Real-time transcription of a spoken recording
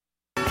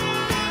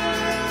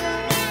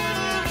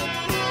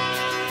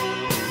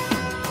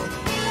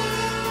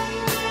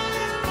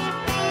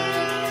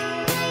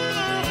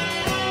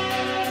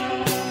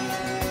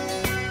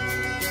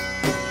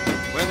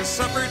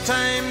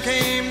time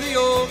came, the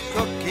old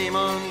cook came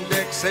on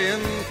deck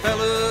saying,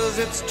 fellas,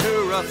 it's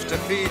too rough to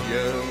feed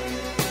you.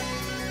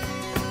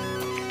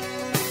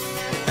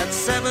 At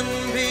 7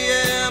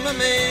 p.m. a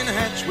main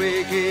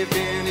hatchway caved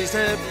in. He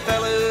said,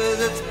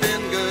 fellas, it's been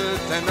good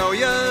to know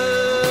you.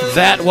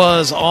 That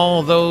was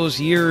all those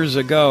years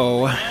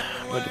ago,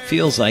 but it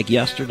feels like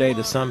yesterday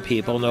to some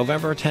people.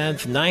 November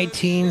 10th,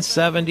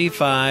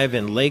 1975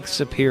 in Lake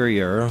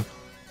Superior.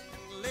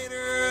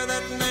 Later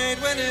that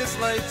night when his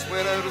lights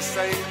went out of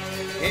sight,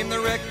 came the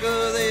wreck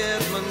of the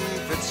Edmund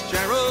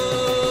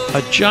Fitzgerald.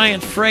 A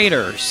giant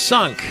freighter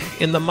sunk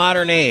in the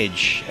modern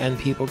age, and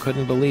people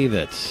couldn't believe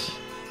it.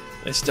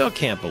 They still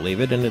can't believe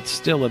it, and it's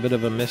still a bit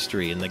of a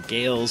mystery. In the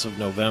gales of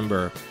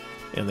November,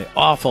 in the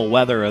awful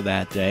weather of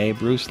that day,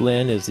 Bruce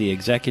Lynn is the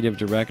executive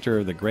director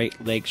of the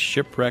Great Lakes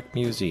Shipwreck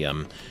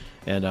Museum.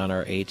 And on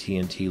our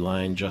AT&T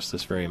line just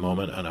this very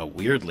moment, on a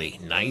weirdly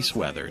nice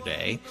weather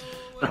day,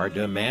 hard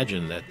to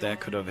imagine that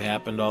that could have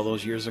happened all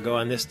those years ago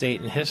on this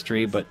date in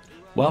history, but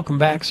welcome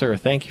back, sir.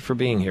 Thank you for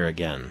being here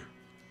again.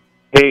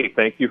 Hey,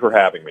 thank you for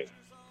having me.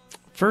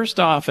 First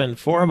off and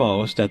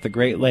foremost, at the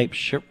Great Lakes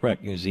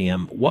Shipwreck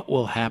Museum, what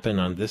will happen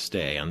on this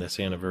day, on this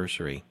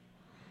anniversary?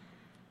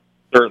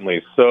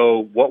 Certainly.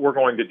 So what we're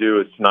going to do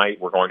is tonight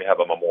we're going to have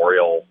a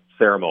memorial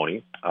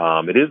ceremony.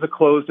 It is a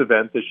closed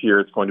event this year.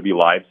 It's going to be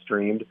live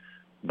streamed,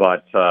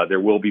 but there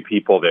will be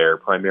people there.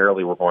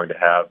 Primarily, we're going to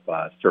have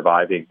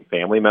surviving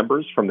family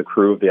members from the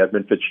crew of the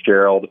Edmund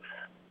Fitzgerald.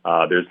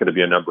 There's going to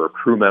be a number of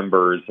crew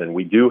members, and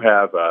we do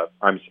have,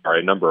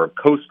 a number of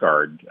Coast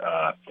Guard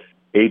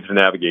aids and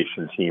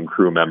navigation team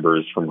crew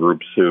members from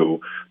Group Sioux.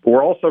 But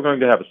we're also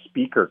going to have a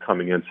speaker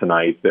coming in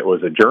tonight that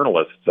was a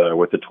journalist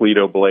with the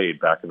Toledo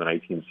Blade back in the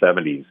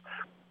 1970s.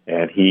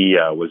 And he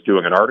was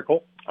doing an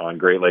article on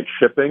Great Lakes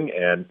shipping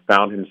and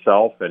found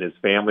himself and his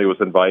family was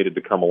invited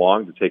to come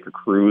along to take a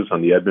cruise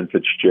on the Edmund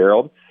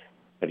Fitzgerald.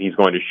 And he's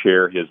going to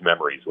share his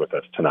memories with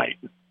us tonight.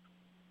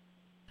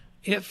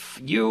 If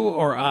you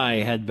or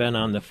I had been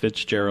on the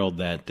Fitzgerald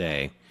that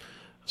day,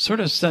 sort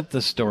of set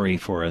the story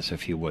for us,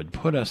 if you would.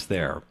 Put us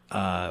there.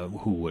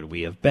 Who would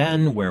we have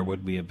been? Where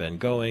would we have been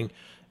going?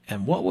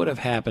 And what would have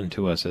happened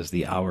to us as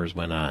the hours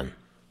went on?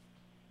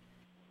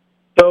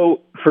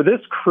 So for this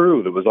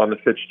crew that was on the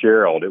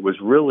Fitzgerald, it was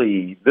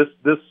really, this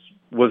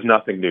was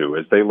nothing new.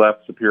 As they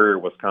left Superior,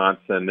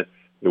 Wisconsin,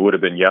 it would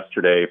have been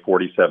yesterday,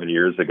 47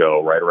 years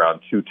ago, right around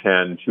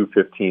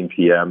 2:15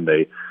 p.m.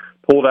 They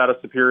pulled out of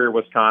Superior,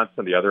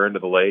 Wisconsin, the other end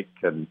of the lake,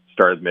 and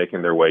started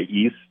making their way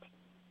east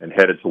and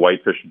headed to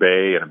Whitefish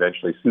Bay and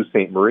eventually Sault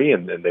Ste. Marie,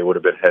 and then they would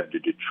have been headed to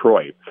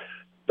Detroit.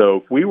 So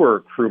if we were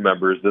crew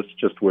members, this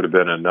just would have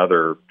been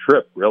another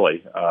trip,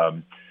 really.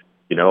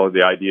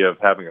 The idea of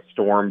having a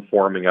storm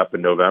forming up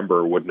in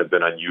November wouldn't have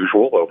been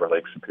unusual over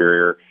Lake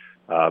Superior.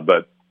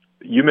 But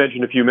you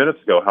mentioned a few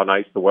minutes ago how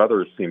nice the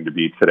weather seemed to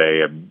be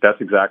today, and that's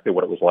exactly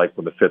what it was like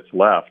when the Fitz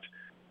left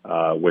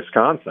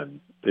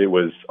Wisconsin. It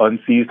was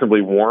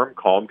unseasonably warm,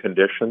 calm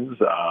conditions,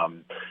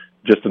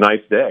 just a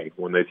nice day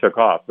when they took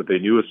off. But they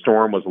knew a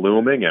storm was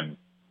looming, and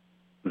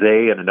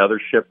they and another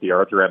ship, the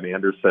Arthur M.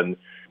 Anderson,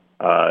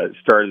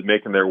 started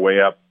making their way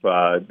up.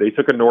 They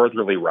took a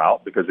northerly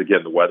route because,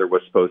 again, the weather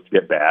was supposed to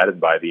get bad,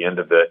 and by the end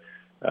of the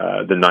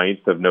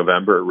 9th of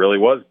November, it really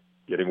was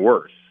getting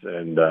worse.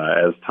 And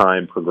as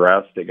time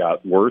progressed, it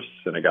got worse,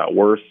 and it got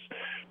worse.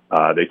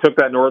 They took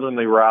that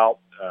northerly route,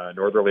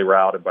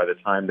 and by the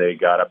time they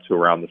got up to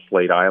around the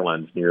Slate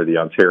Islands near the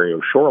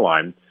Ontario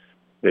shoreline,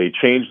 they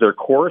changed their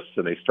course,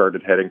 and they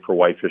started heading for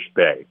Whitefish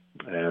Bay.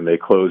 And they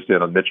closed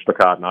in on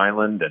Michpicoten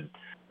Island and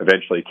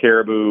eventually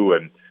Caribou.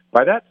 And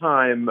by that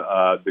time,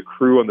 the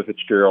crew on the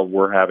Fitzgerald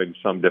were having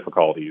some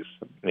difficulties.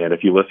 And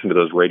if you listen to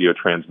those radio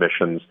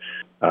transmissions,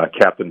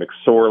 Captain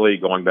McSorley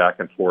going back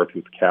and forth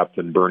with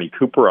Captain Bernie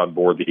Cooper on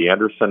board the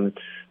Anderson,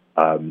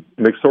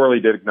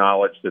 McSorley did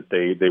acknowledge that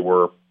they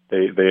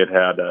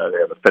had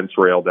a fence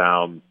rail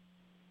down.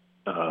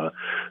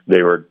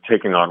 They were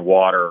taking on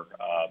water,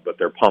 but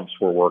their pumps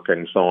were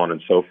working, so on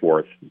and so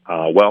forth.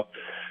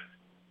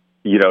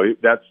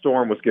 That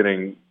storm was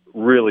getting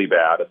really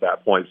bad at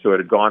that point, so it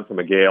had gone from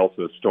a gale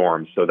to a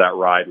storm, so that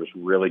ride was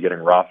really getting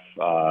rough.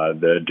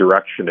 The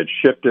direction had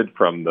shifted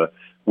from the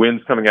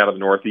winds coming out of the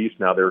northeast,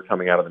 now they were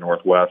coming out of the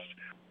northwest,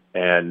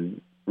 and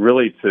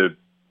really to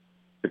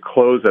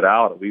close it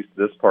out, at least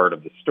this part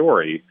of the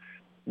story,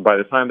 by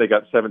the time they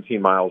got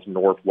 17 miles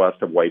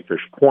northwest of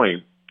Whitefish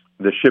Point,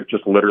 the ship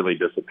just literally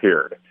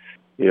disappeared.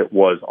 It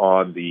was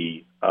on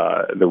the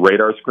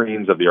radar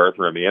screens of the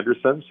Arthur M.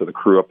 Anderson, so the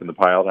crew up in the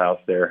pilot house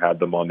there had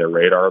them on their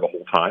radar the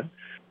whole time.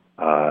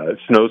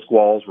 Snow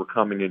squalls were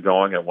coming and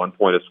going. At one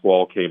point, a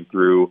squall came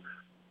through.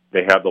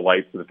 They had the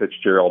lights of the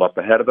Fitzgerald up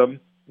ahead of them,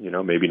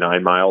 maybe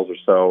 9 miles or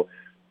so.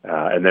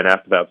 And then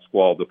after that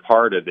squall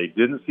departed, they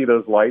didn't see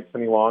those lights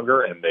any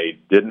longer, and they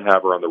didn't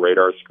have her on the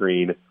radar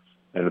screen.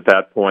 And at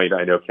that point,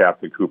 I know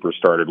Captain Cooper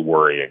started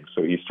worrying.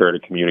 So he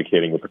started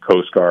communicating with the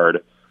Coast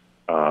Guard.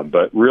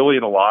 But really,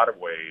 in a lot of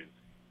ways,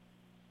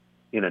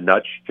 in a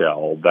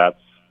nutshell, that's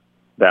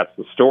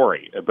the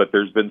story. But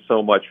there's been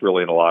so much,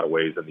 really, in a lot of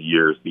ways in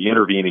the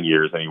intervening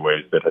years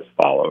anyways, that has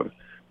followed.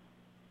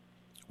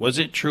 Was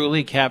it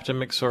truly Captain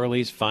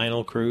McSorley's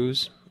final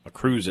cruise? A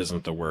cruise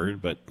isn't the word,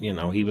 but,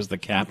 he was the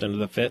captain of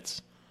the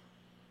Fitz.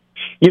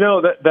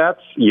 That's,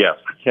 yes,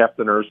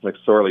 Captain Ernest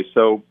McSorley.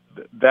 So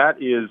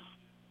that is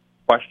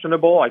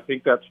questionable. I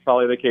think that's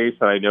probably the case,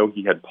 and I know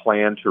he had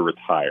planned to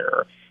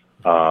retire.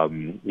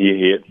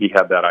 He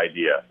had that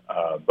idea,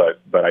 but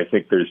I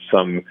think there's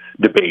some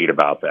debate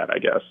about that, I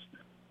guess.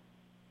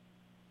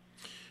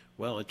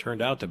 Well, it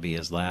turned out to be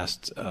his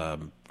last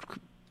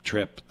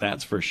trip,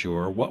 that's for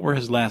sure. What were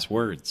his last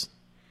words?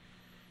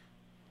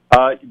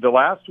 The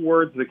last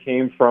words that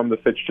came from the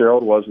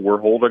Fitzgerald was, "We're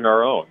holding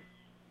our own,"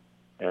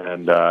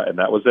 and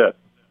that was it.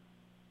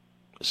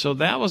 So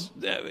that was,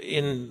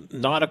 in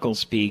nautical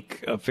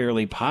speak, a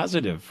fairly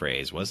positive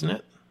phrase, wasn't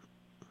it?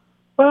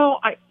 Well,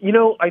 I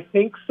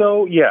think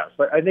so. Yes,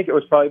 I think it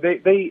was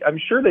probably I'm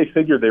sure they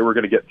figured they were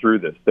going to get through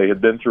this. They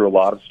had been through a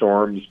lot of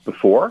storms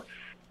before.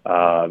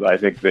 I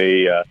think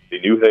they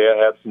knew they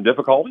had some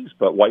difficulties,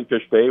 but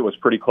Whitefish Bay was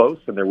pretty close,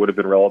 and there would have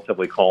been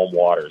relatively calm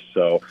waters.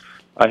 So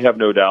I have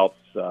no doubts.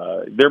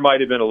 There might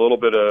have been a little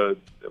bit of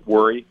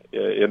worry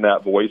in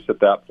that voice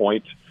at that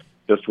point,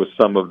 just with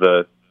some of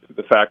the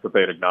fact that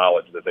they'd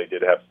acknowledged that they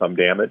did have some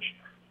damage.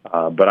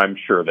 But I'm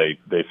sure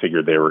they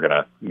figured they were going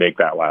to make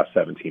that last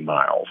 17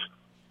 miles.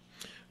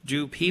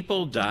 Do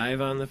people dive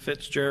on the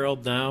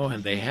Fitzgerald now?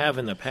 And they have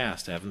in the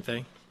past, haven't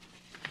they?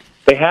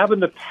 They have in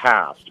the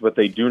past, but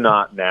they do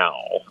not now.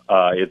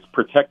 It's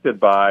protected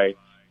by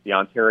the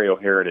Ontario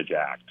Heritage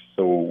Act,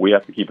 so we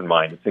have to keep in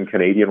mind it's in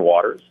Canadian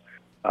waters.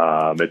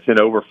 It's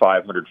in over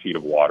 500 feet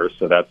of water,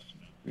 so that's,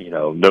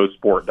 no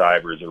sport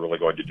divers are really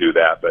going to do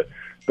that. But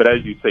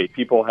as you say,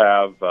 people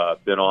have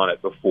been on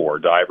it before.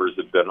 Divers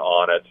have been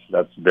on it.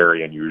 That's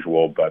very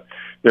unusual. But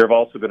there have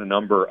also been a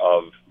number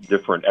of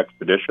different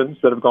expeditions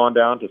that have gone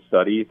down to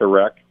study the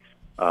wreck,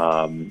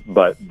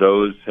 but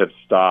those have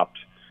stopped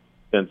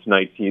since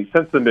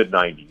the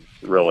mid-'90s,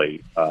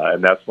 really,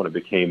 and that's when it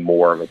became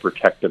more of a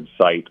protected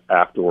site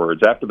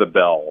afterwards, after the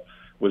bell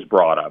was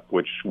brought up,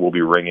 which we'll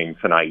be ringing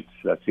tonight.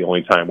 That's the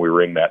only time we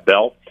ring that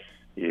bell.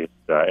 It's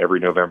every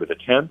November the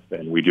 10th,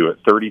 and we do it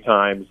 30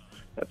 times.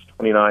 That's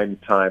 29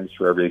 times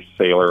for every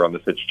sailor on the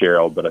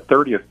Fitzgerald, but a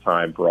 30th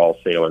time for all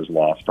sailors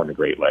lost on the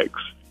Great Lakes.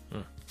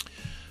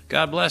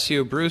 God bless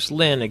you. Bruce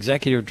Lynn,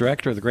 Executive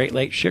Director of the Great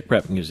Lakes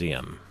Shipwreck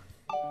Museum.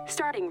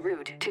 Starting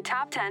route to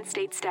top 10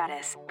 state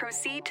status.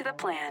 Proceed to the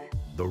plan.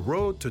 The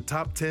Road to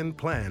Top 10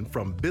 plan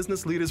from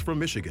Business Leaders from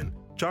Michigan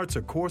charts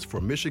a course for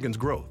Michigan's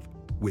growth,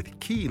 with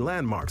key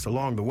landmarks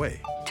along the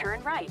way.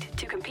 Turn right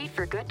to compete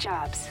for good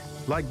jobs.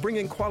 Like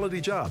bringing quality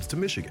jobs to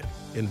Michigan,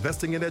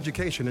 investing in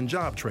education and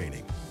job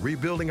training,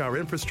 rebuilding our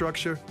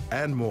infrastructure,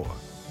 and more.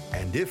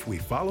 And if we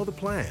follow the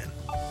plan,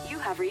 you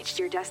have reached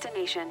your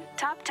destination,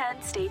 top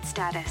 10 state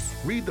status.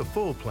 Read the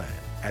full plan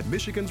at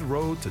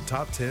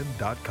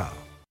michigansroadtotop10.com.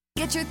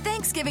 Get your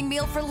Thanksgiving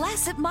meal for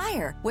less at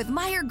Meijer with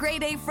Meijer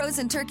Grade A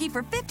frozen turkey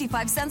for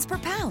 55 cents per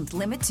pound,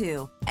 limit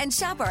 2. And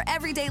shop our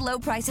everyday low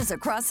prices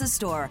across the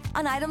store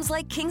on items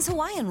like King's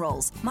Hawaiian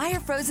Rolls,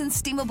 Meijer Frozen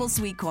Steamable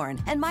Sweet Corn,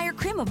 and Meijer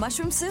Cream of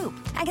Mushroom Soup.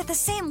 And get the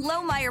same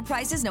low Meijer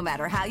prices no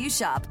matter how you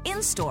shop,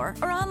 in-store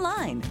or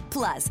online.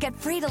 Plus, get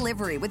free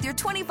delivery with your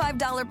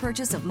 $25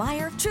 purchase of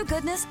Meijer, True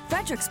Goodness,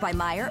 Fredericks by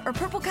Meijer, or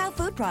Purple Cow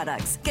food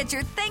products. Get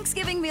your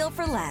Thanksgiving meal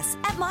for less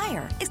at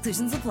Meijer.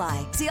 Exclusions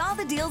apply. See all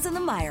the deals in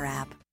the Meijer app.